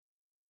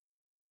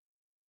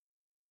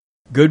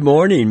Good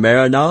morning,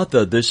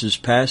 Maranatha. This is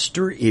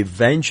Pastor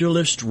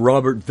Evangelist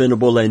Robert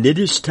Venable, and it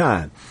is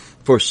time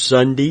for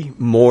Sunday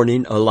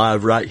Morning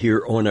Alive right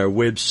here on our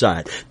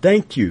website.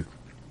 Thank you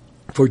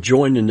for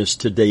joining us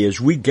today as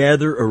we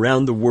gather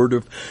around the Word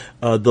of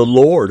the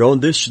Lord on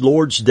this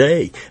Lord's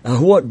Day.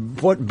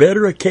 What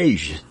better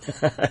occasion,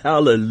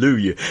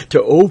 hallelujah,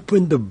 to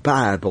open the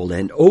Bible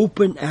and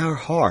open our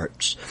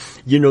hearts.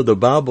 You know, the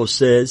Bible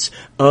says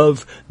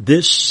of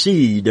this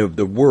seed of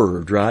the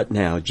Word right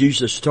now.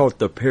 Jesus taught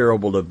the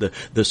parable of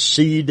the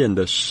seed and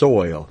the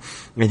soil.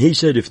 And he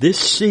said, if this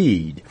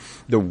seed,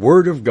 the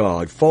Word of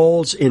God,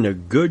 falls in a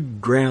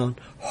good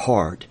ground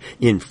heart,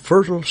 in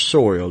fertile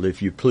soil,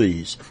 if you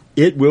please,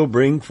 it will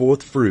bring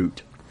forth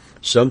fruit,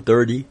 some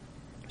 30,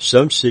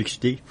 some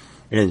 60,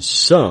 and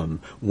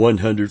some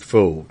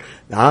 100-fold.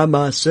 I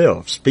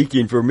myself,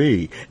 speaking for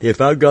me,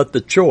 if I've got the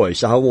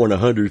choice, I want a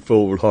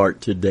 100-fold heart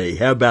today.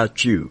 How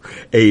about you?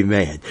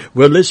 Amen.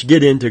 Well, let's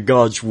get into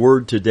God's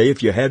Word today.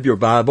 If you have your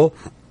Bible,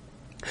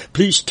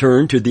 please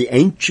turn to the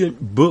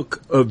ancient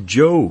book of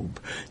Job,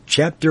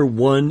 chapter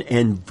 1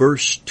 and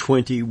verse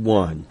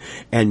 21.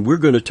 And we're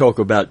going to talk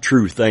about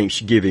true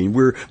Thanksgiving.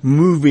 We're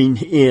moving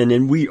in,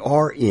 and we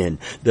are in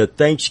the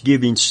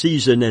Thanksgiving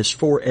season as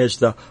far as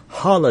the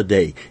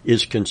holiday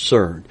is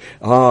concerned.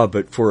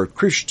 But for a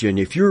Christian,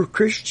 if you're a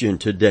Christian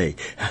today,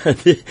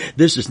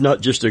 this is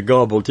not just a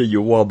gobble till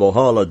you wobble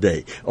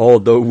holiday,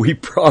 although we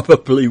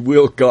probably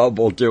will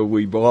gobble till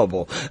we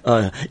wobble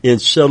in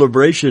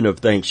celebration of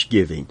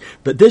Thanksgiving.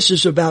 But this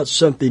is about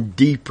something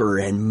deeper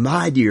and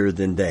mightier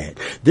than that.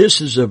 This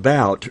is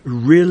about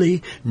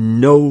really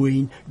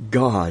knowing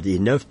God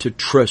enough to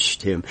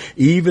trust Him,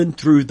 even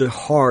through the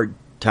hard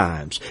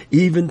times,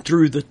 even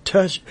through the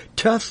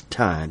tough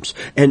times,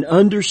 and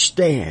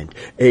understand,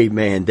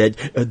 amen, that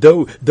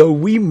though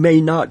we may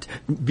not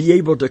be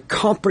able to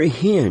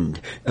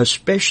comprehend,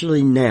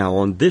 especially now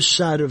on this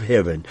side of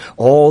heaven,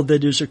 all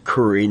that is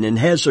occurring and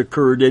has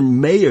occurred and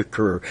may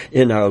occur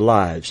in our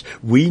lives,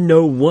 we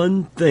know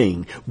one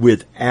thing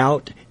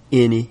without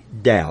any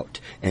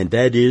doubt, and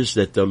that is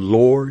that the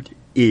Lord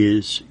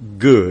is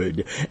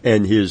good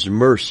and His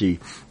mercy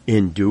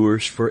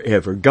endures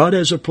forever. God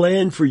has a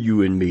plan for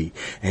you and me,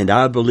 and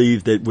I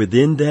believe that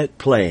within that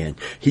plan,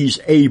 He's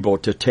able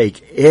to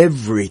take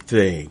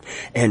everything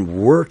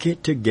and work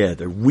it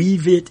together,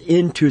 weave it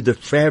into the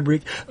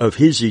fabric of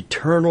His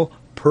eternal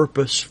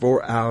purpose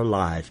for our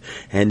life,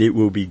 and it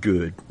will be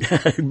good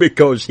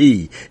because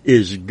He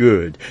is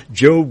good.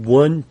 Job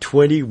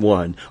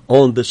 1:21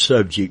 on the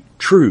subject,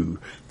 true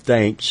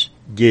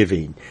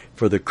thanksgiving.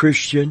 For the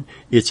Christian,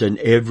 it's an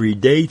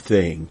everyday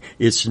thing.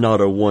 It's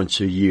not a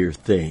once-a-year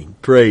thing.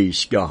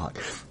 Praise God.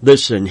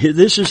 Listen,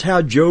 this is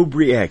how Job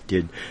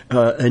reacted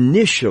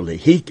initially.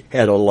 He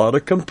had a lot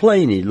of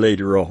complaining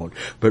later on,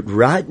 but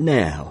right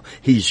now,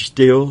 he's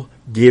still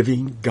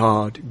giving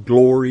God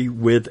glory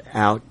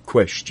without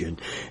question.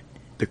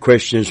 The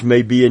questions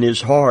may be in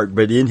his heart,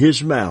 but in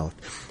his mouth,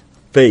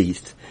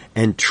 faith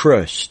and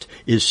trust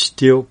is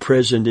still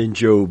present in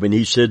Job. And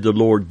he said, the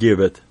Lord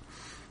giveth,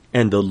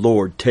 and the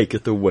Lord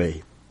taketh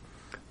away.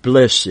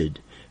 Blessed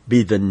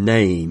be the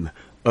name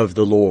of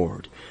the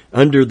Lord.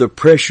 Under the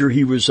pressure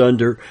he was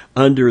under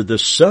the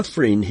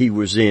suffering he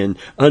was in,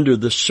 under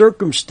the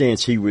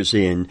circumstance he was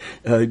in,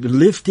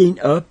 lifting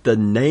up the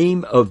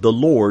name of the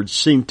Lord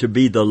seemed to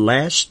be the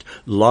last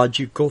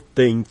logical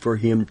thing for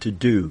him to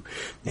do.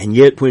 And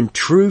yet when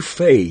true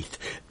faith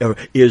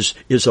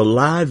is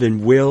alive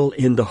and well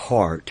in the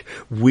heart,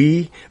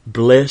 we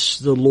bless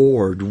the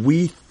Lord.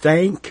 We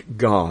thank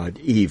God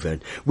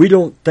even. We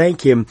don't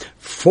thank Him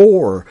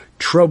for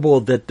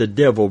trouble that the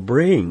devil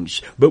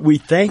brings, but we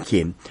thank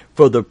Him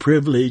for the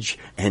privilege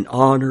and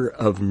honor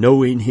of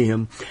knowing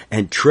Him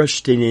and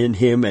trusting in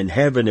Him and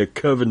having a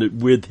covenant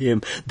with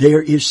Him.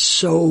 There is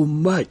so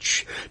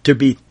much to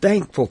be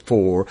thankful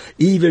for,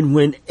 even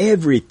when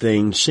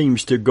everything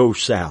seems to go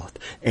south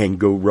and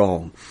go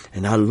wrong.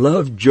 And I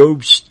love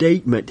Job's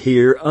statement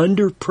here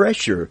under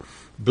pressure.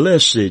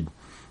 Blessed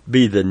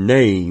be the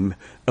name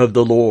of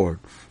the Lord.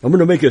 I'm going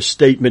to make a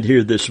statement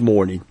here this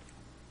morning.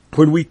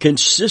 When we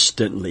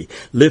consistently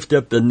lift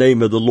up the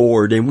name of the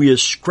Lord and we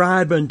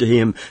ascribe unto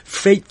Him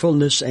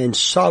faithfulness and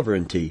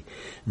sovereignty,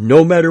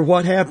 no matter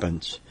what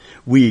happens,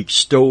 we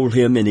extol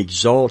Him and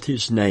exalt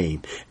His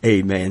name.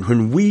 Amen.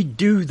 When we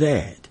do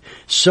that,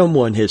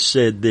 someone has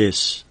said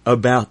this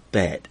about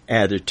that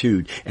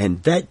attitude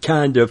and that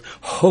kind of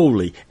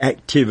holy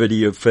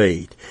activity of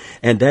faith,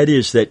 and that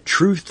is that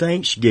true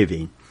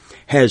thanksgiving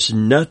has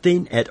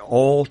nothing at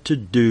all to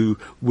do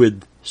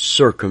with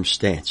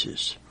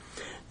circumstances.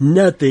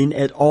 Nothing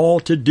at all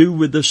to do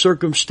with the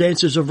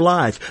circumstances of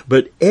life,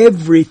 but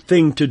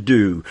everything to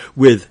do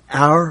with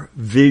our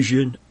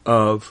vision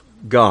of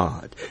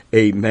God.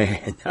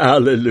 Amen.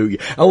 Hallelujah.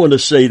 I want to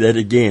say that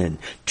again.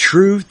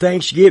 True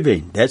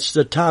thanksgiving, that's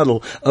the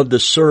title of the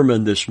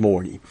sermon this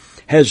morning,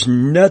 has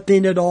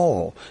nothing at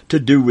all to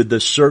do with the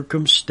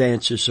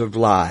circumstances of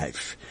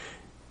life,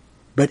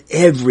 but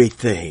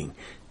everything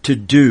to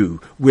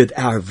do with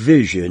our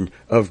vision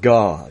of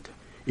God.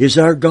 Is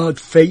our God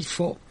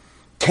faithful?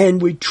 Can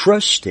we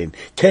trust Him?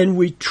 Can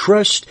we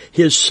trust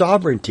His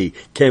sovereignty?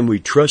 Can we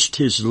trust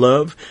His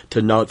love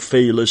to not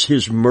fail us?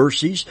 His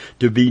mercies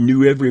to be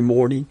new every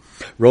morning?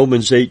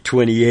 Romans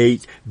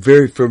 8:28,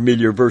 very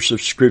familiar verse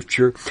of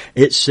Scripture.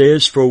 It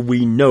says, for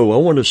we know. I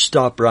want to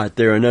stop right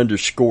there and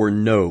underscore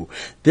know.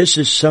 This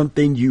is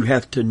something you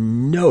have to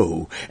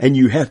know, and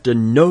you have to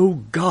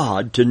know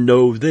God to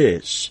know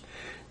this.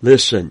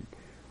 Listen,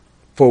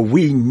 for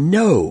we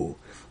know.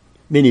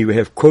 Many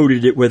have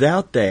quoted it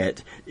without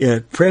that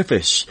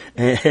preface.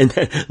 And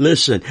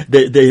listen,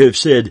 they have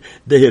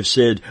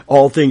said,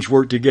 all things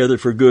work together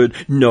for good.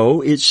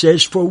 No, it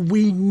says, for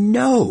we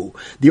know.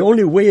 The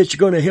only way it's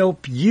going to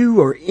help you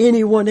or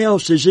anyone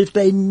else is if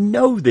they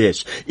know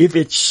this, if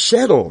it's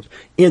settled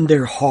in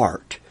their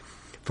heart.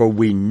 For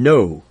we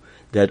know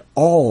that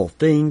all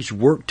things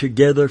work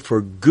together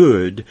for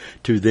good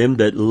to them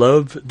that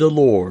love the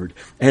Lord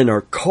and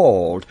are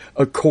called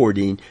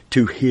according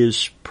to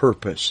His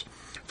purpose.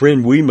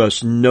 Friend, we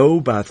must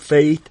know by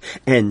faith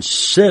and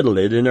settle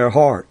it in our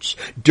hearts.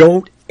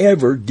 Don't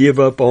ever give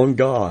up on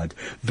God.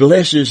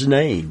 Bless His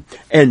name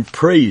and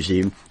praise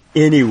Him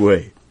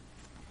anyway.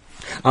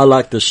 I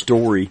like the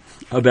story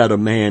about a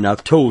man.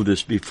 I've told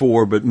this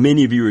before, but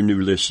many of you are new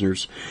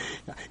listeners.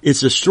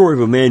 It's a story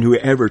of a man who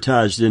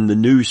advertised in the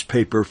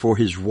newspaper for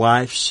his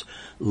wife's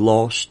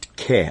lost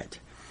cat.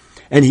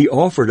 And he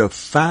offered a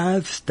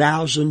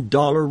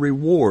 $5,000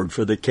 reward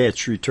for the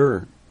cat's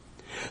return.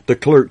 The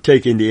clerk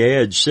taking the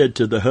ad said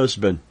to the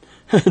husband,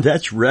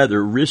 that's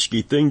rather a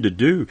risky thing to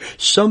do.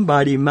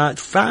 Somebody might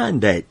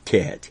find that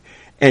cat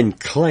and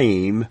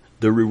claim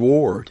the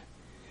reward.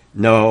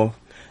 No,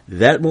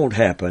 that won't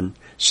happen,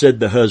 said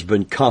the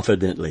husband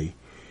confidently.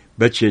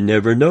 But you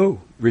never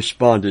know,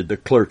 responded the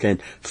clerk, and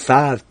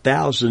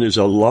 $5,000 is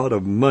a lot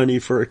of money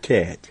for a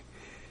cat.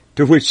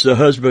 To which the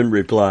husband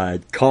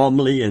replied,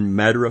 calmly and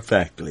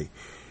matter-of-factly,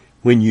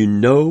 when you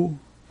know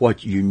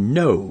what you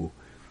know,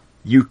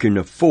 you can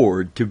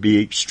afford to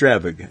be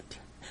extravagant.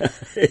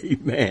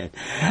 Amen.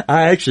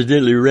 I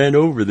accidentally ran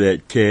over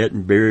that cat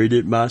and buried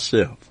it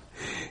myself.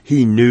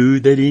 He knew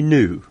that he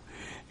knew.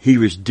 He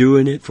was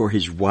doing it for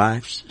his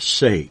wife's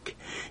sake.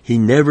 He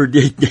never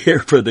did care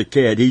for the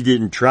cat. He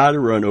didn't try to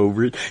run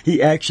over it.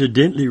 He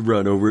accidentally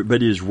run over it,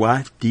 but his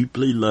wife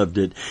deeply loved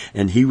it,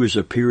 and he was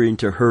appearing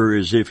to her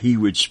as if he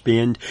would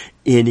spend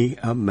any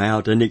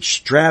amount, an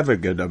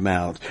extravagant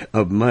amount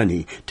of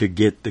money to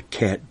get the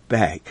cat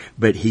back.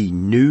 But he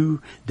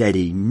knew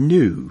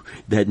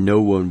that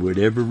no one would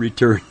ever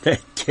return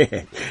that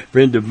cat.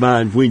 Friend of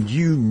mine, when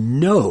you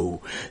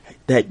know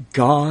that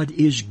God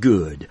is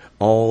good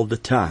all the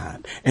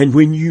time, and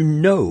when you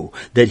know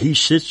that He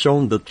sits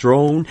on the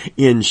throne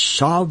in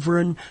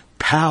sovereign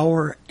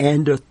power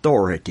and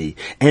authority,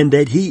 and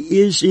that He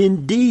is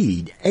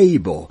indeed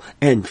able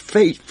and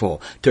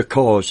faithful to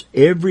cause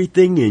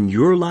everything in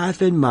your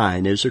life and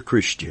mine as a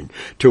Christian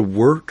to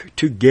work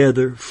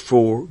together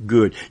for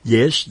good.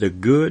 Yes, the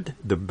good,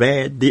 the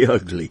bad, the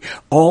ugly,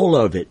 all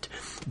of it.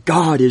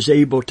 God is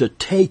able to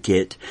take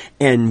it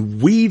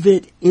and weave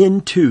it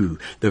into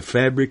the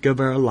fabric of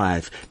our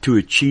life to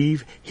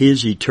achieve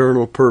His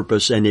eternal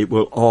purpose, and it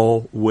will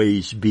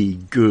always be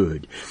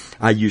good.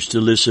 I used to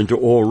listen to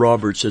Oral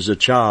Roberts as a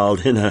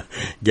child in a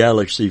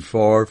galaxy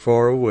far,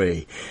 far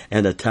away,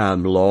 and a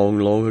time long,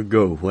 long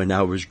ago when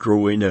I was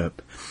growing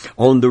up.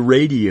 On the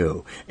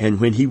radio, and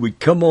when he would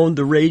come on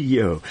the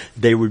radio,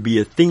 there would be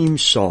a theme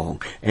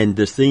song, and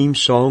the theme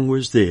song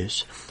was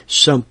this: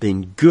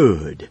 something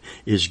good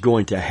is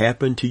going to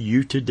happen to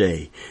you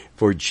today,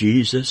 for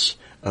Jesus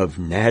of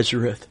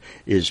Nazareth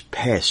is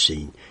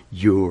passing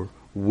your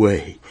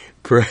way.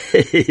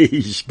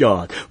 Praise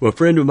God. Well,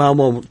 friend of mine, I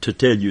want to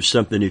tell you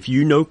something. If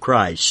you know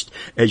Christ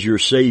as your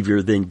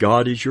Savior, then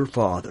God is your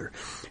Father.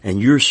 And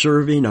you're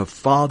serving a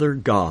Father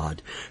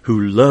God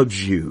who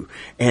loves you.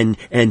 And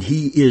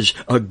He is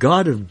a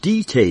God of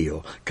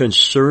detail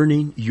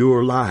concerning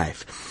your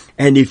life.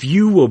 And if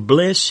you will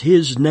bless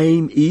His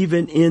name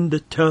even in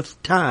the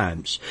tough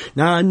times.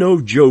 Now I know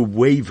Job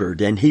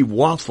wavered and he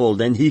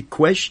waffled and he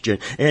questioned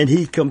and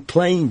he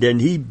complained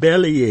and he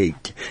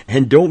bellyached.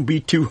 And don't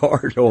be too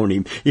hard on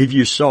him if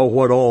you saw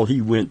what all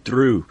he went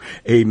through.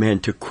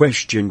 Amen. To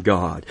question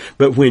God.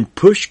 But when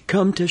push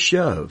come to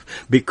shove,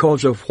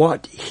 because of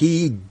what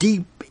he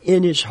deep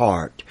in his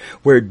heart,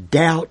 where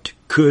doubt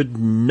could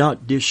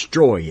not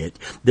destroy it,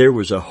 there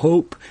was a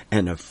hope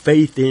and a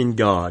faith in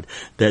God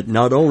that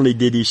not only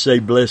did he say,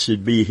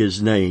 blessed be His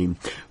name,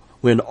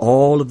 when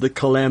all of the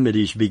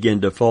calamities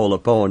began to fall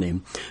upon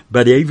him,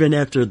 but even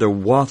after the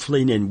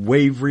waffling and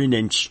wavering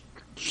and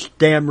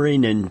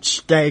stammering and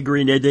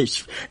staggering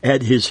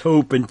at his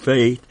hope and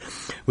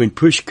faith, when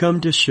push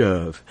come to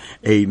shove,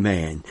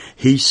 amen,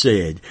 he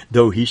said,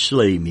 though He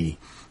slay me,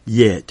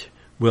 yet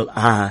will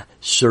I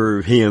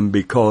serve him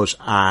because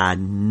I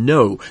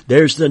know.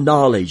 There's the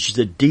knowledge,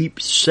 the deep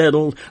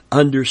settled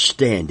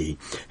understanding.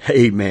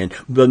 Amen.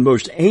 The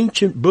most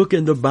ancient book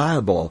in the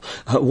Bible,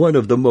 one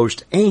of the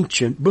most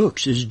ancient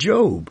books is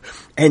Job.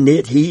 And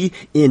yet he,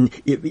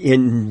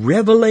 in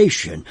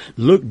Revelation,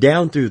 looked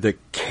down through the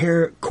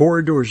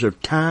corridors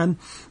of time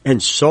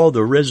and saw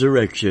the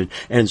resurrection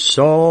and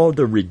saw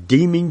the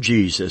redeeming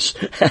Jesus.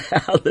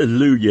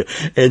 Hallelujah.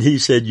 And he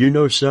said, you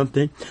know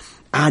something?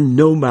 I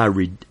know my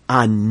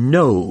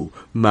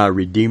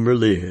Redeemer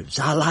lives.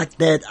 I like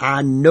that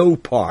I know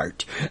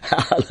part.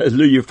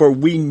 Hallelujah. For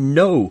we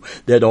know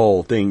that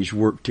all things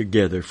work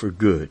together for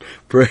good.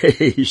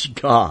 Praise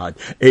God.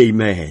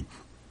 Amen.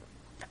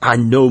 I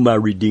know my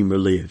Redeemer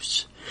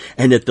lives.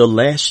 And at the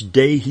last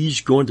day, he's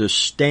going to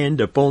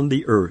stand upon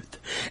the earth.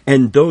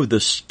 And though the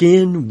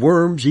skin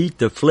worms eat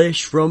the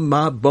flesh from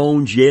my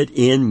bones, yet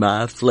in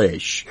my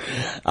flesh,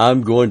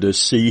 I'm going to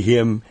see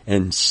him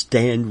and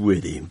stand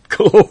with him.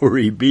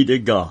 Glory be to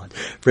God.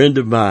 Friend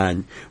of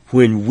mine,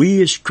 when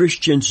we as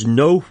Christians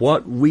know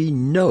what we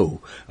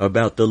know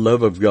about the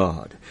love of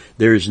God,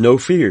 there is no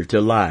fear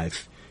to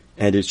life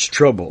and its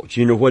troubles.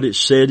 You know what it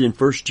said in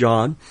 1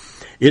 John?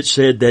 It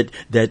said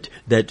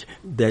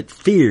that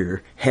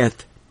fear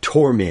hath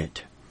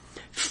torment.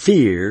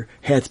 Fear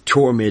hath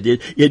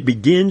tormented. It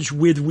begins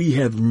with we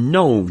have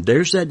known.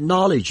 There's that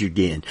knowledge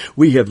again.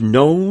 We have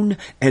known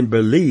and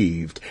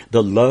believed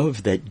the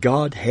love that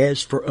God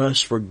has for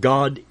us, for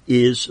God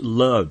is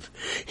love.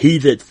 He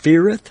that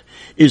feareth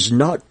is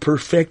not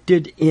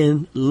perfected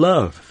in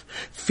love.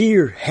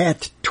 Fear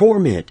hath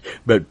torment,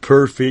 but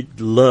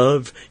perfect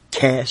love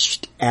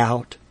cast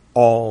out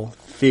all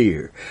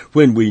fear.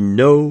 When we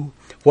know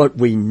what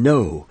we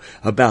know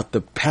about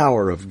the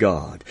power of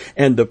God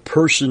and the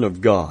person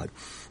of God,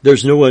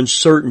 there's no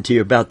uncertainty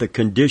about the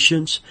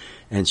conditions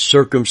and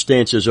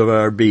circumstances of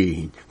our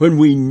being. When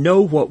we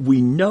know what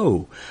we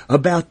know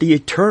about the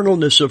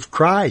eternalness of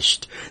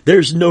Christ,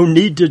 there's no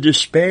need to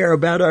despair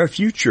about our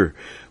future.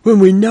 When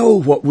we know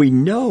what we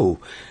know,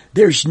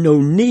 there's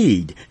no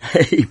need,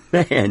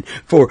 amen,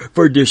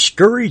 for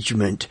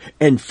discouragement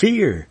and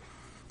fear.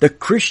 The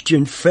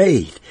Christian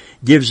faith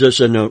gives us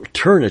an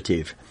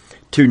alternative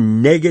to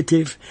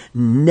negative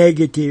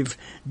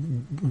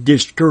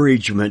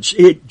discouragements.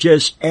 It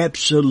just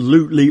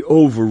absolutely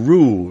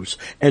overrules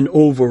and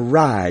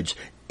overrides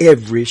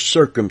every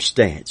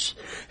circumstance.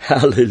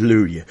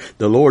 Hallelujah.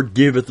 The Lord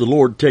giveth, the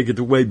Lord taketh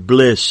away.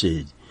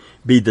 Blessed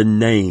be the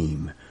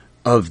name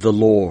of the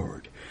Lord.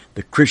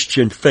 The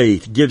Christian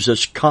faith gives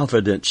us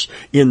confidence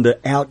in the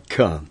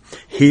outcome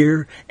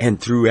here and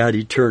throughout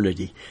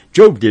eternity.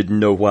 Job didn't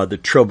know why the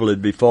trouble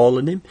had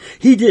befallen him.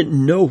 He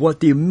didn't know what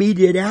the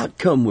immediate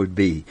outcome would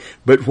be.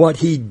 But what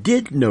he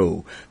did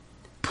know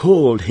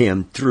pulled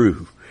him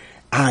through.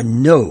 I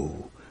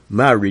know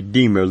my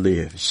Redeemer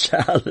lives.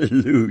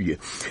 Hallelujah.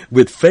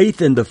 With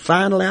faith in the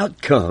final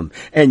outcome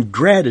and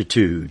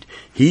gratitude,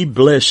 he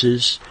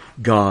blesses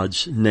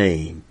God's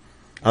name.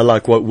 I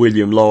like what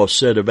William Law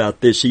said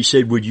about this. He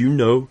said, would you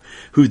know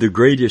who the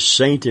greatest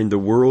saint in the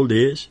world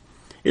is?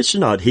 It's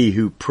not he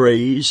who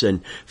prays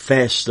and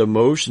fasts the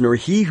most, nor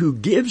he who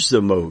gives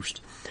the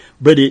most,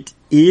 but it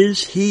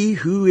is he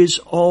who is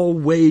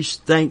always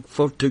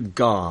thankful to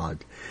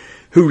God,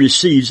 who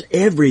receives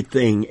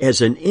everything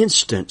as an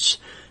instance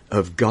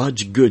of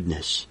God's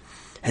goodness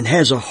and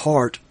has a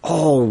heart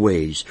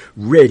always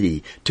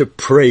ready to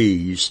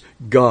praise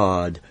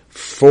God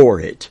for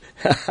it.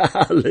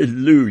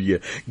 Hallelujah.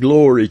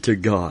 Glory to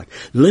God.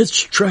 Let's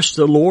trust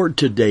the Lord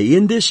today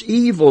in this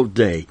evil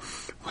day,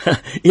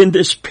 in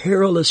this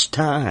perilous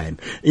time,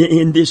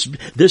 in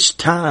this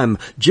time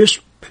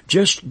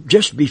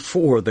just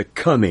before the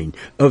coming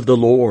of the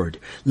Lord.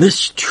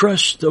 Let's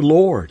trust the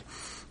Lord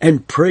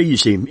and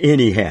praise him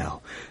anyhow.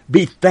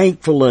 Be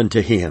thankful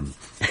unto him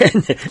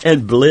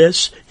and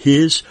bless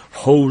his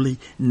holy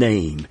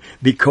name,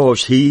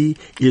 because he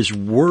is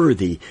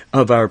worthy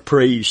of our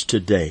praise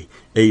today.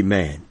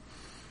 Amen.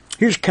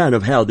 Here's kind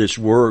of how this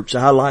works.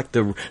 I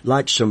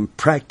like some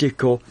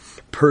practical,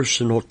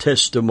 personal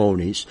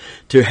testimonies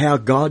to how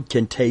God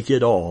can take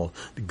it all,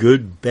 the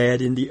good, bad,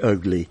 and the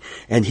ugly,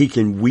 and he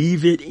can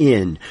weave it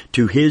in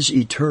to his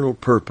eternal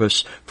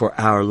purpose for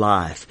our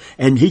life.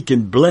 And he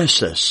can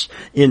bless us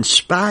in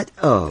spite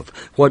of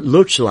what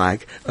looks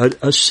like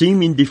a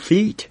seeming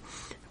defeat.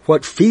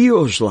 What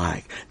feels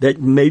like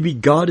that maybe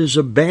God has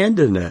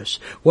abandoned us.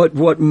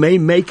 What may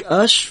make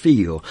us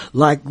feel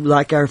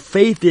like our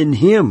faith in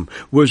him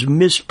was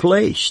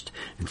misplaced.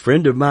 And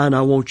friend of mine,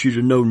 I want you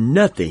to know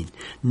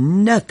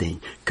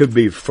nothing could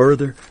be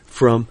further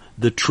from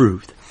the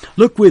truth.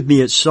 Look with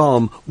me at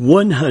Psalm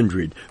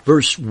 100,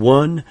 verse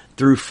 1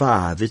 through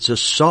 5. It's a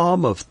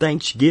psalm of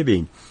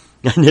thanksgiving,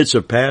 and it's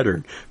a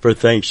pattern for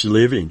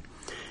thanksgiving.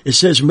 It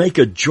says, make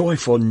a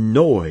joyful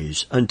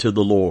noise unto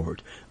the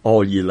Lord,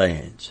 all ye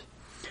lands.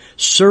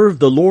 Serve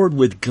the Lord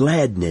with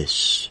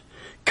gladness.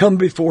 Come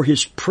before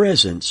his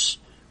presence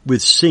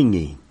with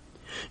singing.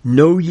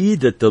 Know ye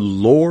that the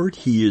Lord,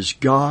 he is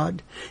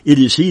God. It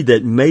is he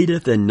that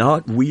madeth, and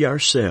not we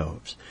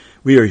ourselves.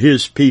 We are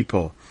His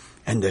people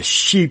and the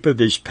sheep of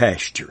His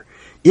pasture.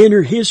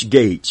 Enter His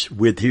gates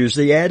with, here's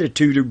the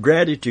attitude of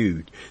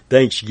gratitude,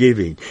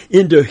 thanksgiving.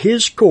 Into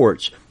His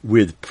courts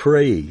with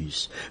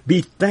praise.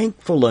 Be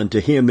thankful unto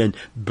Him and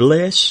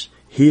bless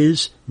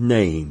His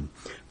name.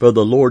 For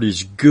the Lord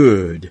is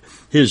good.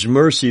 His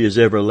mercy is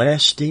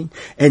everlasting,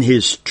 and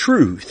His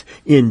truth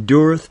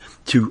endureth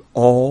to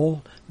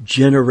all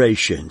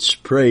generations.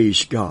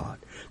 Praise God.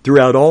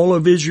 Throughout all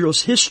of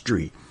Israel's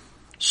history,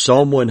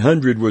 Psalm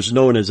 100 was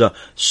known as a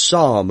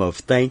psalm of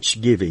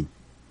thanksgiving.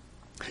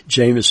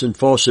 Jamieson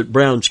Fawcett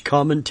Brown's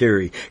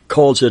commentary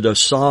calls it a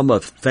psalm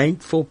of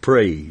thankful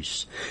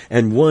praise.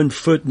 And one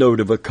footnote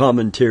of a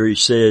commentary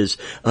says,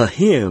 a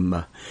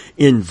hymn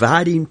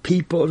inviting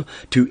people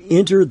to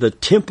enter the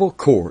temple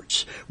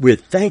courts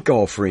with thank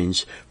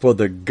offerings for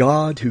the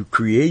God who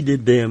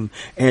created them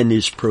and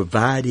is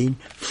providing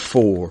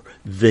for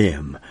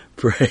them.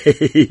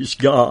 Praise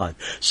God.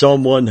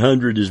 Psalm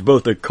 100 is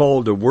both a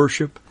call to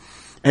worship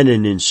and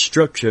an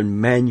instruction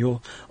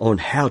manual on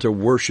how to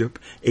worship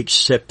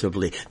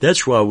acceptably.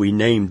 That's why we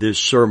named this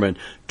sermon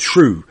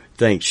True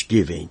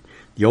Thanksgiving.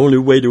 The only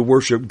way to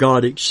worship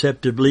God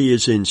acceptably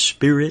is in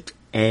spirit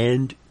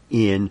and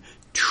in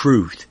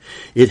truth.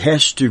 It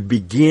has to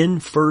begin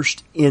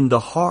first in the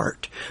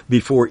heart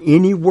before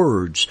any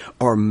words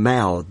are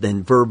mouthed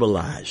and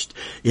verbalized.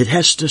 It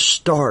has to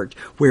start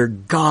where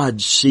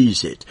God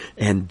sees it,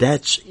 and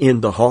that's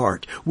in the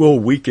heart. Well,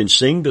 we can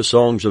sing the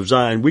songs of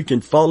Zion. We can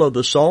follow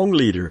the song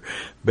leader,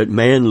 but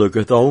man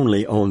looketh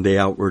only on the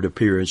outward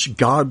appearance.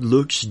 God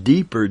looks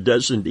deeper,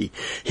 doesn't He?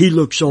 He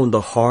looks on the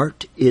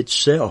heart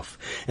itself.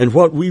 And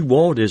what we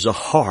want is a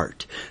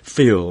heart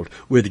filled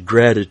with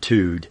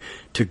gratitude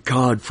to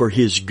God for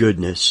His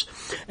goodness.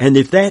 And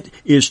if that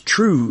is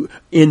true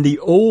in the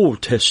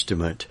Old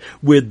Testament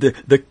with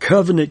the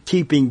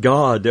covenant-keeping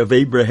God of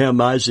Abraham,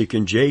 Isaac,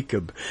 and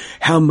Jacob,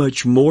 how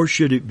much more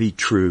should it be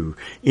true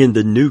in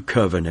the New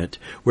Covenant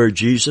where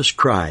Jesus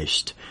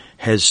Christ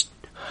has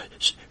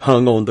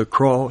hung on the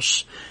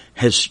cross,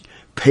 has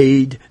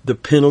paid the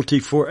penalty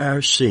for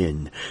our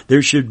sin.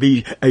 There should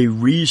be a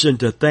reason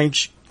to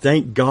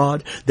thank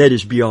God that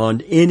is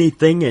beyond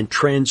anything and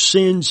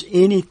transcends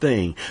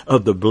anything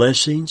of the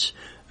blessings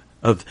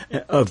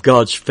of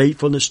God's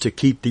faithfulness to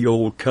keep the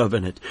old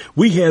covenant.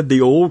 We have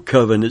the old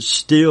covenant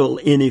still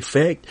in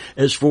effect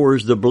as far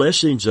as the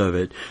blessings of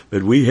it,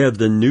 but we have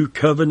the new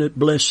covenant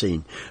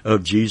blessing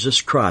of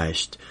Jesus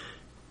Christ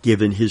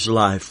given His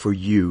life for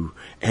you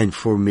and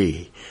for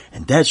me.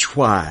 And that's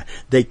why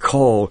they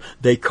call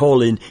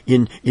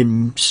in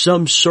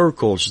some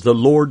circles the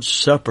Lord's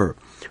Supper,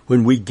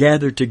 when we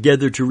gather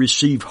together to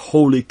receive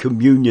Holy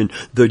Communion,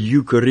 the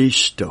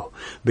Eucharisto,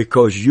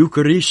 because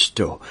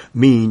Eucharisto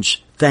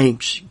means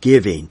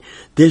thanksgiving.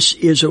 This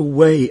is a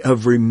way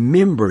of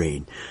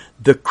remembering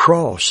the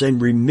cross and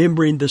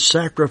remembering the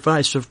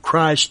sacrifice of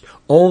Christ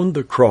on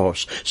the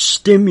cross,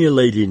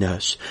 stimulating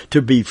us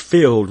to be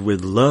filled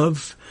with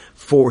love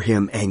for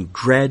Him and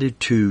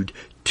gratitude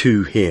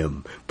to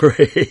Him.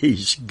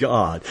 Praise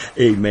God.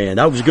 Amen.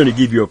 I was going to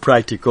give you a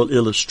practical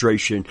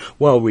illustration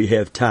while we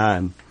have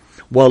time.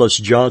 Wallace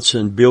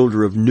Johnson,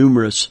 builder of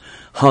numerous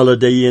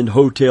Holiday Inn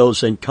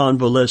hotels and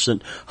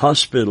convalescent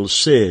hospitals,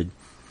 said,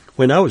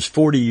 when I was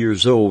 40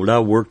 years old, I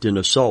worked in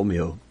a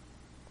sawmill.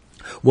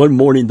 One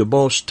morning the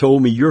boss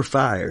told me, "You're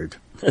fired."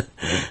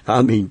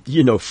 I mean,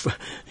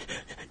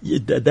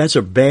 that's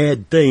a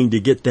bad thing to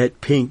get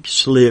that pink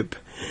slip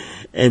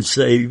and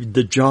say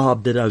the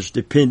job that I was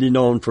depending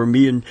on for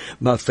me and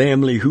my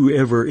family,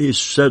 whoever, is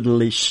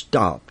suddenly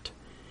stopped.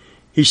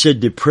 He said,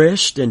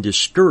 depressed and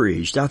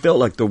discouraged, I felt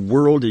like the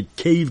world had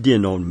caved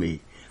in on me.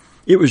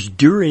 It was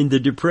during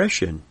the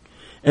Depression,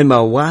 and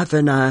my wife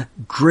and I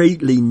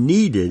greatly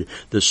needed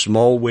the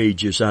small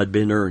wages I'd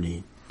been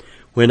earning.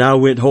 When I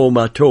went home,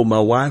 I told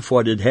my wife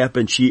what had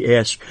happened. She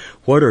asked,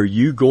 "What are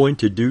you going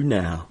to do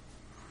now?"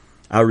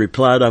 I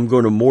replied, "I'm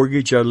going to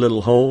mortgage our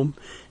little home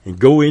and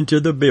go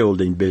into the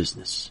building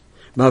business."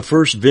 My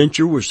first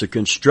venture was the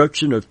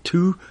construction of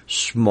 2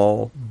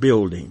 small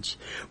buildings.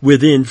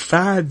 Within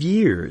 5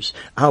 years,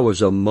 I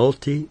was a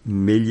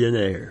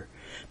multi-millionaire.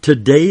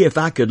 Today, if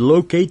I could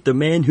locate the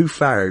man who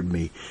fired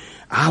me,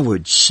 I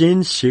would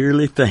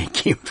sincerely thank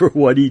him for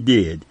what he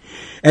did.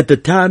 At the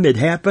time it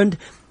happened,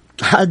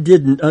 I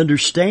didn't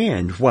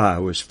understand why I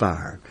was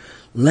fired.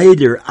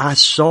 Later, I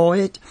saw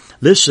it,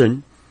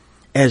 listen,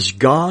 as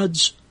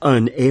God's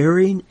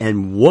unerring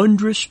and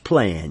wondrous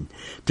plan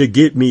to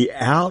get me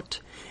out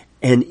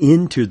and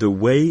into the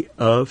way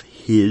of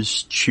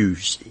His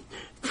choosing.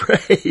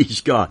 Praise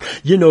God.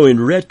 In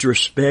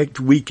retrospect,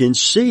 we can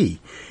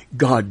see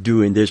God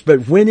doing this,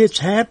 but when it's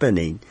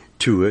happening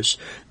to us,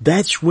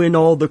 that's when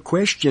all the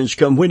questions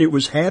come. When it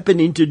was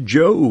happening to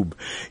Job,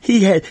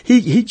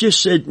 he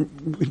just said,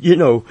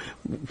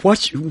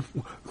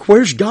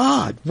 where's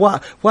God?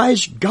 Why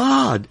is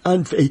God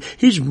unfaithful?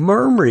 He's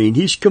murmuring,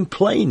 he's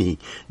complaining.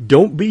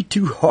 Don't be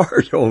too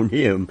hard on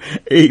him.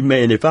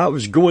 Amen. If I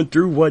was going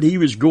through what he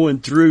was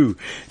going through,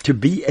 to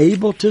be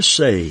able to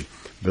say,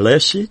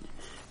 "Blessed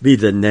be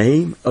the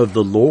name of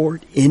the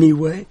Lord,"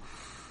 anyway,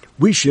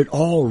 we should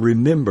all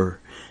remember,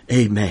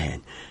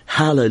 amen,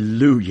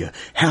 hallelujah,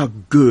 how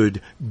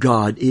good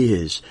God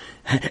is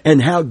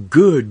and how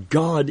good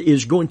God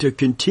is going to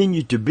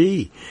continue to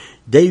be.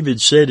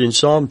 David said in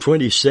Psalm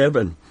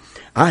 27,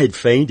 I had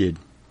fainted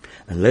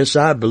unless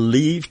I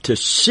believed to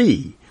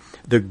see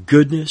the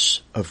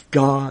goodness of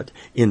God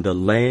in the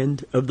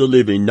land of the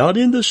living. Not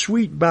in the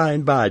sweet by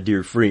and by,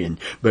 dear friend,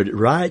 but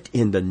right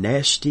in the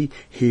nasty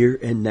here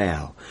and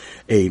now.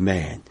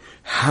 Amen.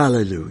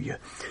 Hallelujah.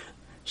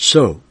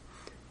 So,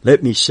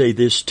 let me say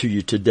this to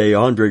you today.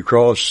 Andre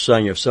Crouch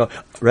sang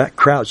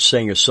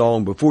a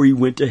song before he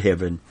went to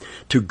heaven.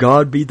 To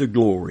God be the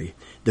glory.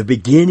 The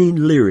beginning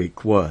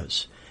lyric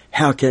was,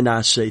 how can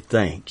I say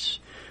thanks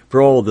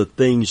for all the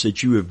things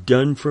that you have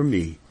done for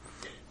me?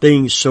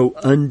 Things so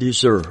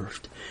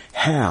undeserved.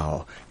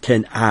 How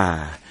can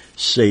I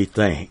say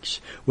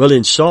thanks? Well,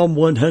 in Psalm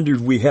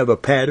 100 we have a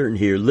pattern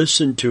here.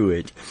 Listen to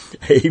it.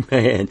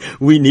 Amen.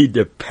 We need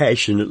to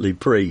passionately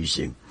praise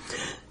Him.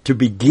 To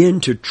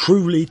begin to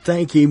truly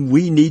thank Him,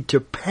 we need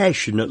to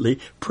passionately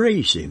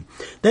praise Him.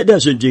 That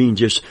doesn't mean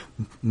just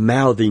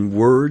mouthing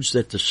words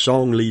that the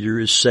song leader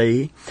is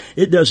saying.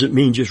 It doesn't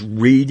mean just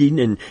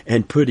reading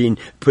and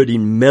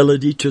putting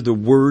melody to the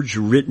words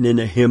written in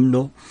a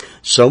hymnal.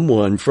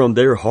 Someone from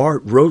their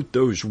heart wrote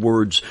those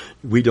words.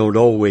 We don't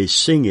always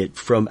sing it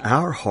from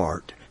our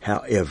heart.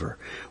 However,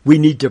 we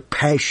need to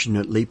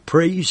passionately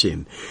praise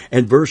Him.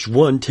 And verse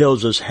 1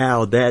 tells us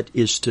how that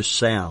is to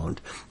sound.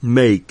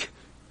 Make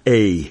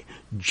a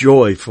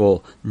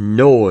joyful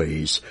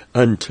noise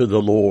unto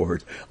the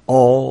Lord,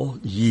 all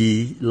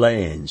ye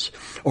lands.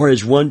 Or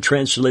as one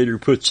translator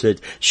puts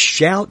it,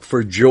 shout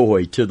for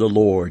joy to the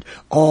Lord,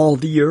 all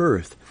the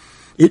earth.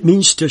 It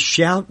means to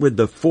shout with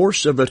the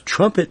force of a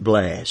trumpet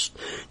blast.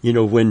 You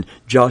know, when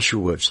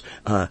Joshua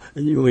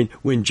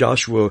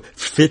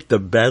fit the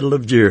battle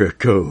of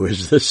Jericho,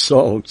 as the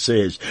song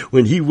says,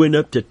 when he went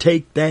up to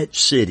take that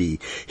city,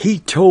 he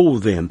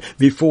told them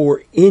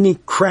before any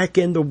crack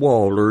in the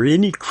wall or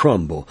any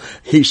crumble,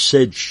 he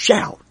said,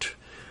 shout,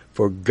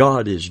 for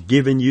God has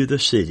given you the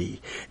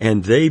city.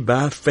 And they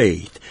by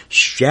faith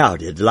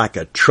shouted like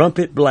a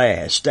trumpet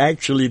blast.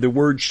 Actually, the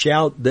word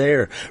shout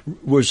there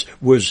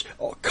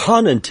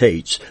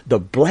connotates the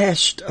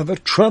blast of a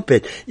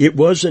trumpet. It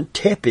wasn't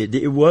tepid.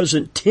 It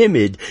wasn't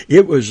timid.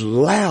 It was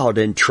loud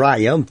and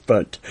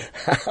triumphant.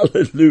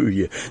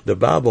 Hallelujah. The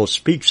Bible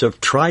speaks of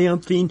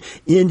triumphing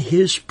in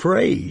His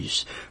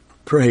praise.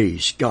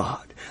 Praise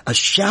God. A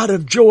shout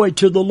of joy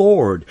to the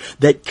Lord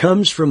that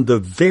comes from the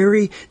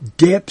very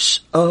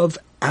depths of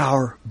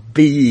our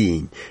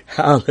being.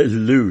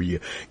 Hallelujah.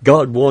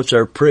 God wants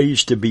our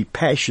praise to be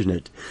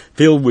passionate,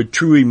 filled with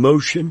true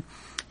emotion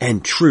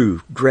and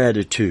true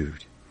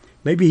gratitude.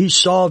 Maybe He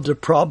solved a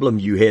problem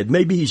you had.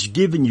 Maybe He's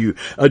given you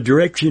a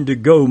direction to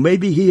go.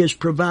 Maybe He has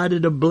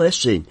provided a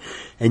blessing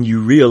and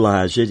you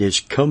realize it has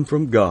come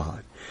from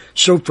God.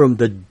 So from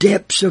the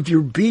depths of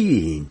your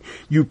being,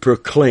 you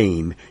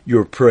proclaim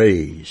your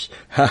praise.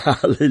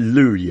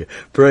 Hallelujah.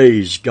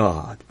 Praise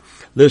God.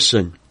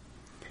 Listen,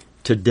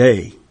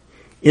 today,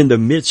 in the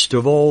midst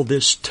of all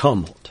this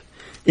tumult,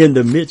 in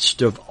the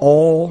midst of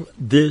all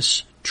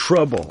this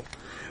trouble,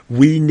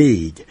 we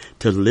need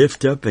to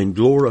lift up and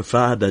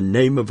glorify the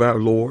name of our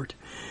Lord.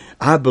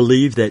 I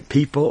believe that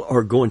people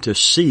are going to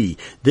see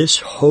this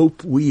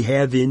hope we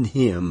have in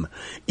Him,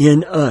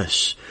 in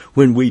us,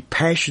 when we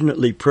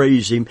passionately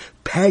praise Him,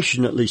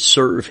 passionately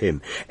serve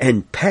Him,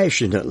 and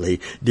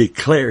passionately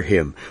declare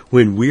Him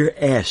when we're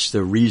asked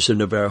the reason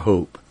of our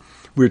hope.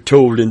 We're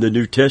told in the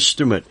New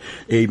Testament,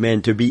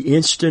 amen, to be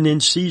instant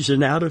in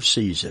season, out of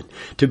season.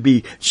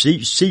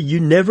 See, you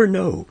never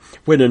know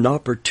when an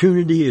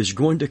opportunity is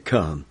going to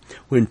come,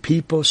 when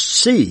people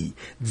see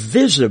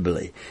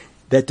visibly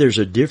that there's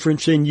a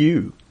difference in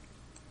you.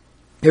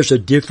 There's a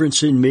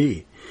difference in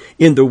me,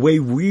 in the way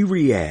we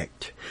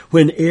react,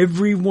 when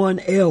everyone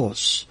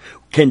else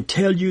can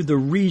tell you the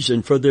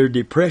reason for their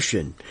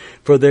depression,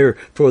 for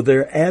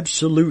their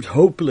absolute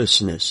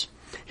hopelessness.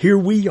 Here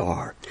we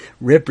are,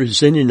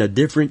 representing a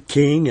different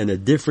king and a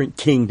different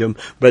kingdom,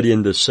 but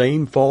in the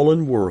same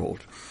fallen world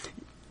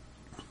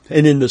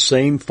and in the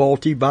same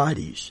faulty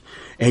bodies.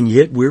 And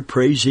yet we're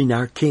praising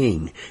our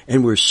King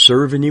and we're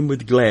serving Him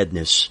with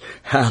gladness.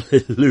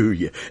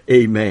 Hallelujah.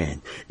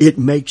 Amen. It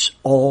makes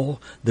all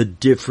the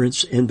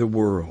difference in the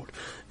world.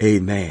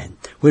 Amen.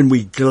 When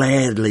we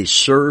gladly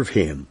serve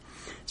Him.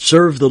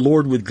 Serve the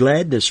Lord with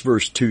gladness,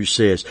 verse 2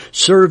 says.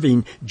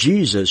 Serving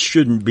Jesus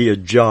shouldn't be a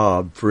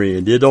job,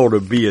 friend. It ought to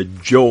be a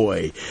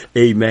joy.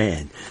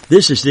 Amen.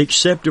 This is the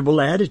acceptable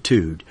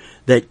attitude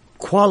that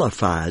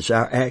qualifies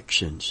our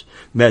actions.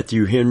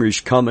 Matthew Henry's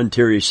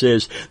commentary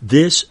says,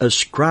 this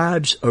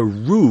ascribes a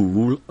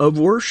rule of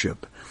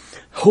worship.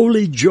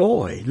 Holy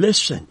joy.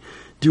 Listen,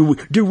 do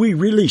we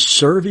really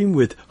serve Him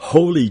with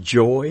holy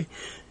joy?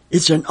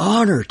 It's an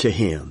honor to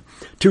Him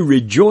to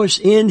rejoice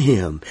in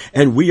Him,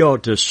 and we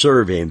ought to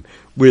serve Him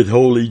with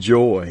holy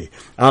joy.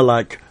 I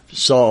like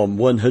Psalm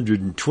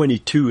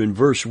 122 and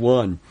verse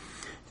 1.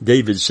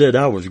 David said,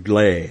 I was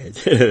glad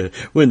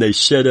when they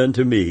said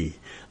unto me,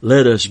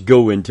 let us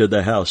go into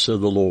the house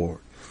of the Lord.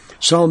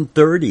 Psalm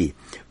 30,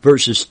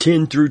 verses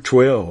 10 through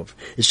 12.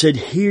 It said,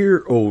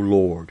 Hear, O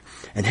Lord,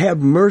 and have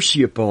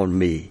mercy upon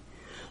me.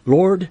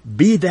 Lord,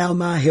 be thou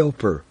my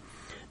helper.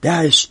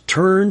 Thou hast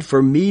turned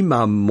for me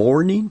my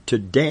mourning to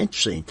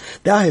dancing.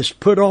 Thou hast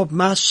put off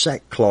my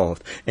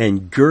sackcloth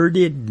and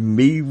girded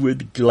me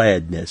with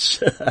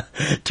gladness,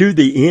 to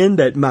the end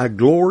that my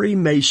glory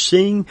may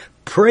sing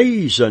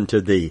praise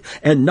unto thee,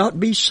 and not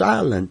be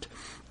silent.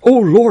 O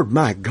Lord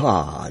my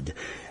God,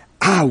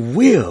 I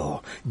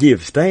will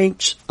give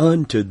thanks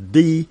unto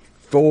thee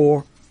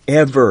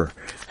forever.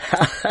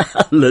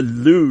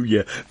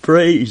 Hallelujah.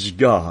 Praise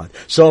God.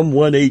 Psalm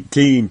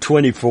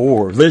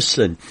 118:24.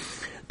 Listen.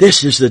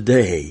 This is the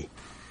day.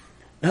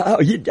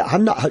 You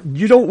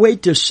don't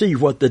wait to see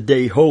what the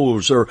day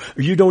holds, or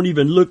you don't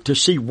even look to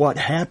see what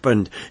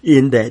happened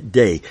in that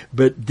day.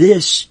 But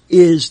this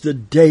is the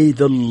day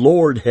the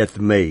Lord hath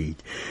made.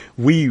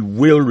 We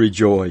will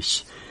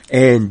rejoice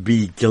and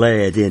be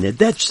glad in it.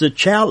 That's the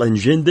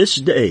challenge in this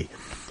day.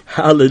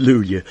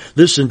 Hallelujah.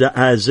 Listen to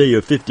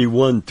Isaiah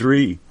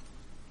 51:3.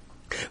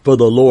 For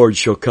the Lord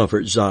shall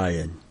comfort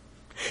Zion.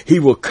 He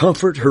will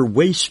comfort her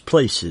waste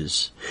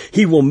places.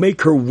 He will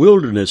make her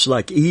wilderness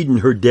like Eden,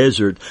 her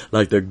desert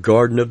like the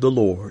garden of the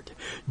Lord.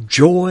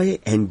 Joy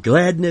and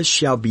gladness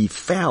shall be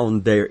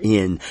found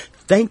therein.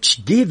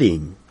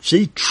 Thanksgiving,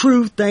 see,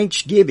 true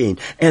thanksgiving,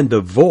 and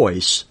the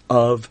voice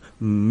of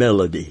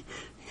melody.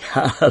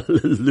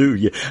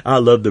 Hallelujah. I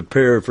love the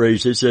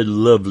paraphrase. It said,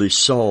 lovely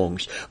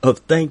songs of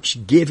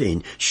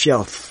thanksgiving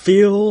shall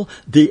fill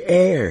the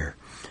air.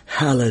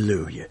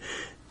 Hallelujah.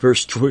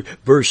 Verse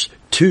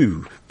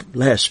 2.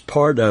 Last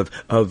part of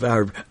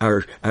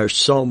our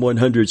Psalm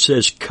 100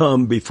 says,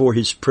 come before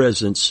His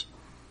presence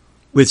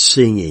with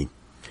singing.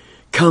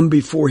 Come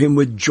before Him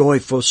with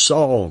joyful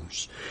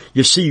songs.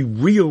 You see,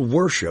 real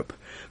worship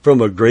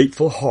from a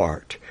grateful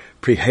heart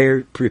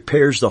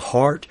prepares the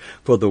heart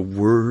for the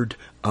Word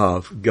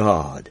of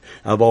God.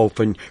 I've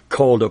often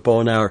called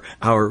upon our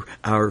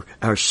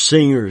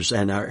singers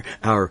and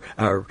our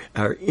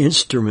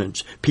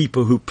instruments,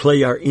 people who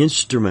play our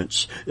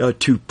instruments,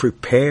 to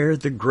prepare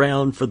the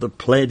ground for the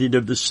planting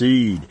of the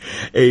seed.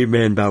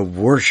 Amen. By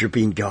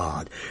worshiping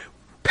God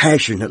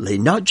passionately,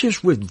 not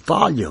just with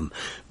volume,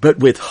 but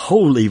with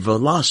holy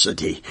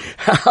velocity.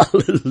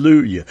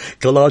 Hallelujah.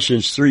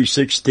 Colossians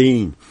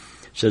 3:16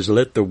 says,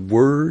 let the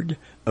word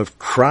of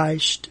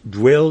Christ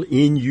dwell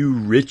in you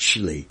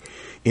richly,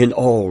 in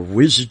all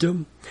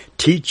wisdom,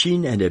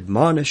 teaching and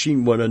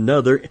admonishing one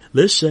another,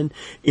 listen,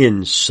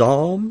 in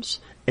psalms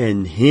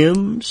and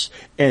hymns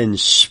and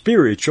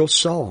spiritual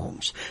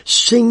songs,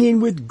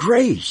 singing with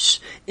grace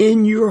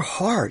in your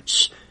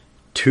hearts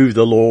to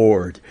the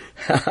Lord.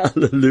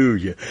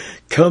 Hallelujah.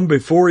 Come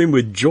before Him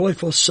with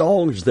joyful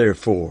songs,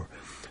 therefore.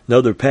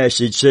 Another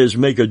passage says,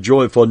 make a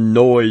joyful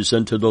noise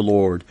unto the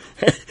Lord.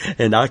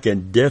 And I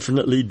can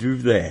definitely do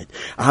that.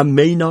 I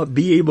may not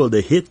be able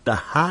to hit the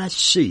high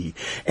C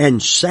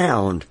and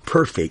sound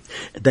perfect,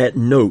 that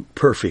note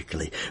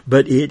perfectly,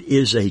 but it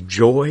is a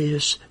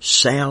joyous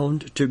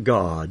sound to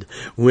God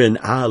when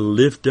I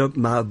lift up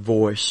my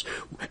voice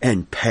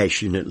and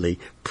passionately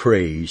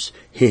praise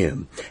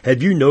Him.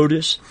 Have you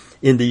noticed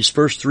in these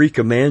first 3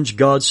 commands,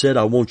 God said,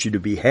 I want you to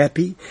be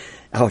happy.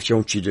 I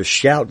want you to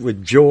shout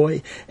with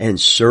joy and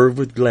serve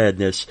with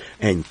gladness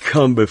and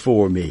come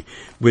before me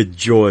with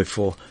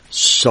joyful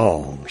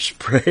songs.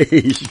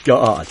 Praise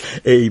God.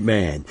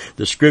 Amen.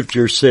 The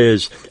scripture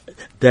says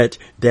that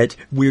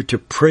we're to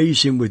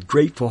praise Him with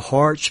grateful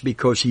hearts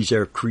because He's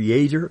our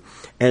Creator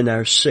and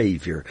our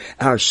Savior,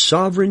 our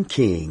sovereign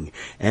King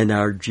and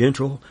our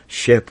gentle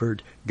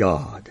shepherd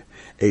God.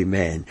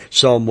 Amen.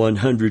 Psalm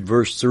 100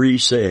 verse 3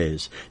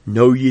 says,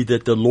 know ye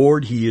that the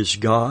Lord, He is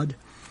God.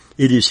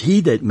 It is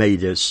He that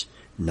made us,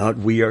 not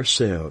we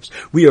ourselves.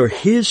 We are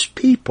His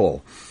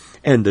people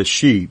and the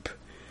sheep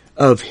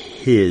of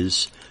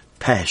His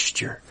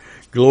pasture.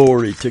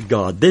 Glory to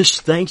God. This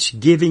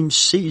Thanksgiving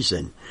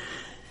season,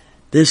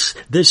 this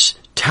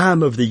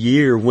time of the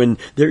year when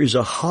there is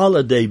a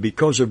holiday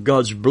because of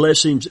God's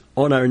blessings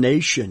on our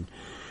nation,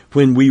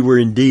 when we were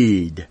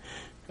indeed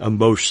a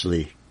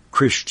mostly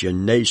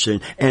Christian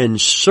nation, and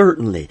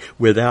certainly,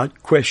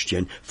 without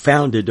question,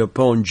 founded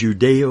upon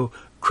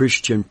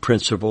Judeo-Christian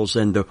principles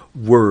and the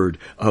Word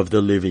of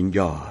the living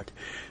God.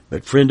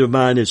 But friend of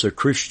mine is a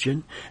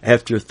Christian.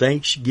 After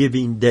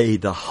Thanksgiving Day,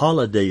 the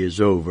holiday is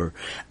over.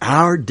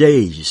 Our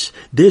days,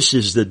 this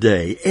is the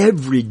day,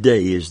 every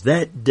day is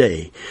that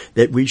day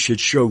that we should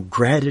show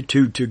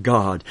gratitude to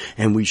God,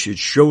 and we should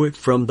show it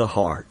from the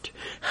heart.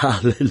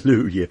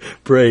 Hallelujah.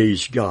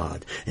 Praise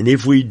God. And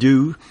if we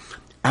do,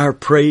 our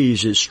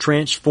praise is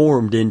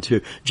transformed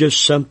into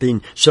just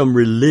some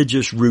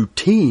religious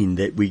routine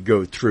that we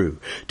go through,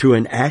 to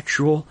an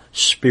actual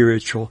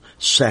spiritual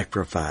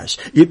sacrifice.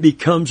 It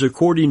becomes,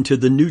 according to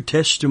the New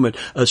Testament,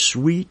 a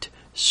sweet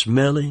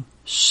smelling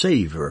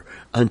savor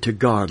unto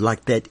God,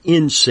 like that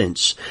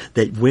incense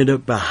that went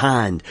up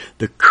behind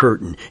the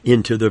curtain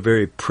into the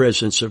very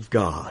presence of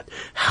God.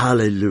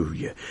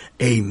 Hallelujah.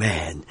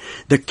 Amen.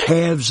 The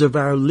calves of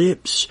our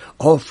lips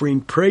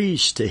offering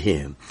praise to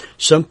Him.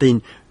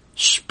 Something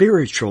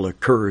spiritual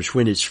occurs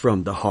when it's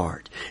from the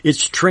heart.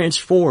 It's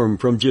transformed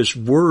from just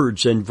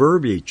words and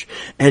verbiage,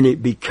 and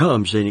it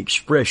becomes an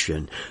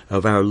expression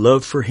of our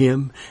love for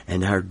Him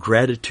and our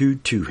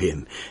gratitude to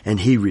Him, and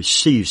He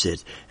receives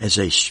it as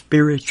a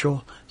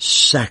spiritual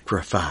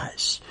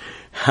sacrifice.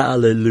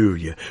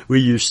 Hallelujah. We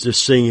used to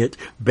sing it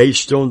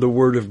based on the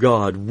Word of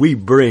God. We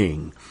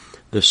bring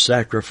the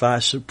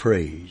sacrifice of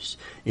praise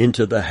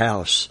into the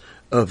house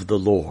of the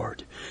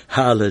Lord.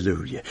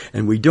 Hallelujah.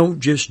 And we don't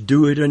just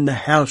do it in the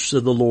house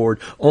of the Lord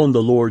on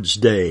the Lord's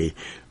day.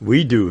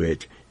 We do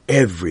it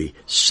every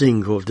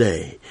single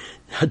day.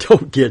 Now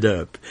don't get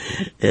up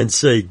and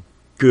say,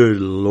 good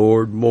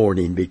Lord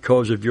morning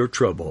because of your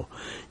trouble.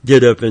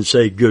 Get up and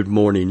say, good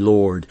morning,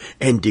 Lord,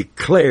 and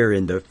declare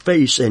in the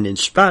face and in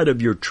spite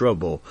of your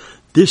trouble,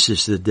 this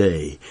is the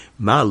day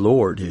my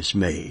Lord has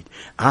made.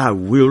 I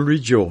will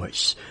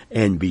rejoice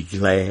and be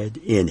glad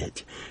in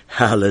it.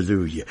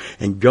 Hallelujah.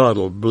 And God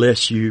will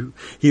bless you.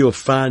 He'll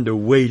find a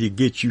way to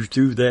get you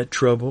through that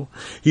trouble.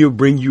 He'll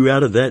bring you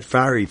out of that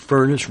fiery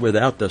furnace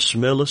without the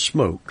smell of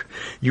smoke.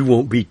 You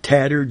won't be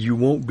tattered. You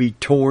won't be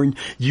torn.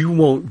 You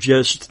won't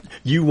just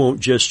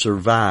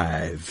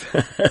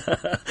survive.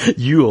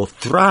 You'll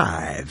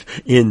thrive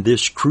in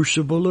this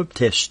crucible of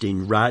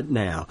testing right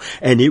now.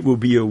 And it will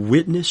be a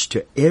witness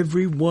to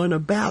everyone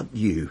about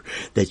you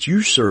that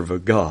you serve a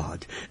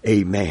God,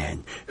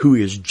 amen, who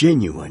is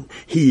genuine.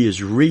 He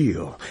is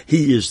real.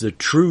 He is the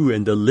true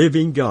and the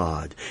living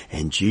God,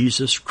 and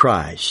Jesus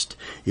Christ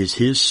is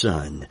His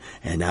Son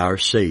and our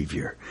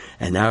Savior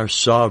and our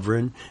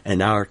Sovereign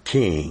and our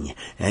King,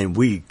 and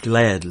we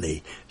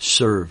gladly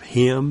serve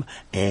Him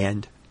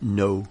and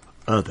no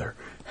other.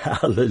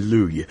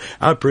 Hallelujah.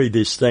 I pray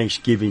this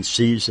Thanksgiving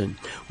season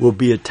will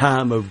be a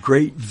time of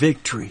great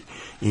victory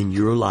in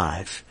your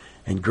life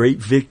and great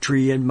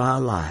victory in my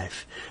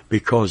life,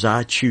 because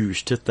I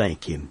choose to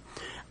thank Him.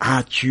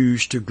 I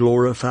choose to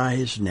glorify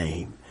His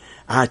name.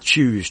 I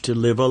choose to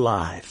live a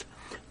life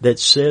that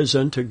says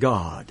unto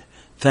God,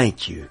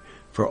 thank you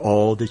for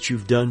all that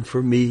you've done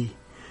for me,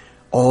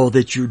 all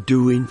that you're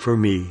doing for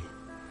me,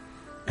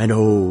 and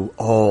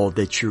all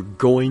that you're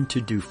going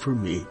to do for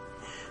me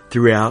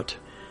throughout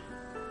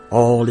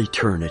all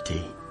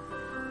eternity,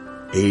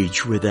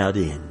 age without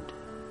end.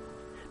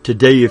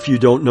 Today, if you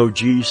don't know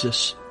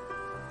Jesus,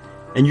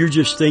 and you're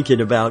just thinking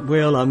about,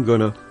 well, I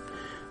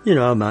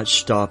might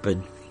stop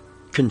and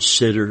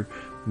consider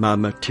my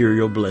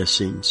material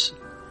blessings.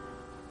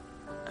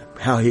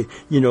 How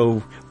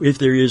if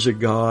there is a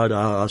God,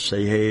 I'll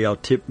say, hey, I'll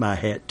tip my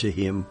hat to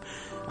Him.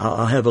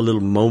 I'll have a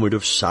little moment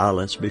of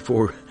silence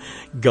before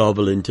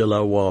gobbling till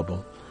I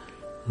wobble.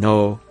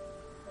 No,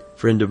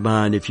 friend of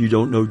mine, if you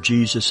don't know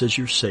Jesus as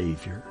your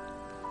Savior,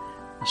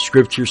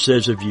 Scripture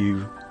says of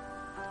you,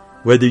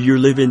 whether you're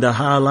living the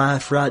high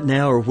life right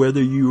now or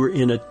whether you are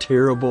in a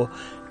terrible,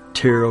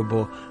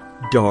 terrible,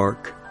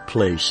 dark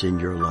place in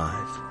your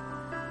life,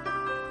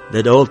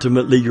 that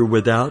ultimately you're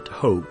without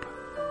hope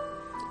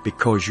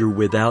because you're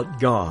without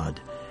God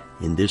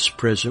in this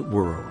present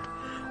world.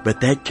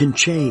 But that can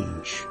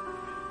change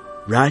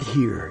right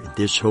here in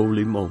this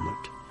holy moment.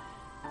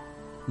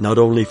 Not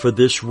only for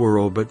this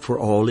world, but for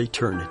all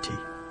eternity.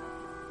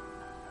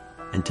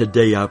 And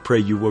today I pray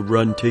you will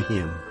run to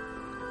Him.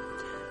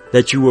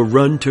 That you will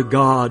run to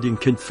God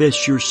and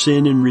confess your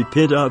sin and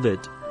repent of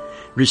it.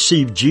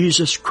 Receive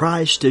Jesus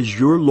Christ as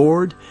your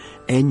Lord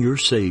and your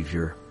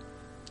Savior,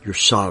 your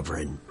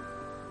Sovereign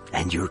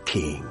and your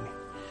King.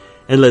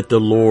 And let the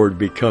Lord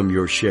become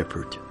your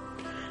shepherd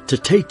to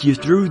take you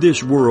through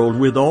this world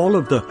with all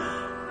of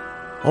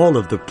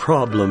the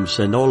problems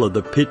and all of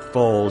the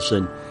pitfalls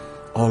and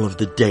all of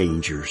the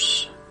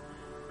dangers.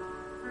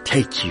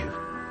 Take you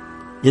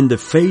in the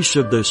face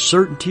of the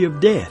certainty of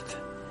death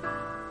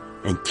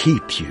and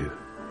keep you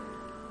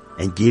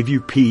and give you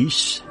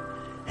peace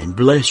and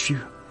bless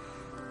you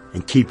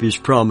and keep His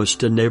promise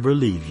to never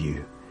leave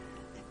you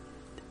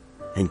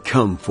and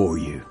come for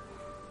you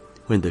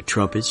when the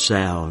trumpet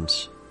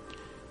sounds.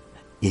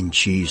 In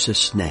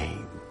Jesus'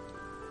 name,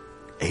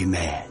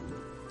 amen.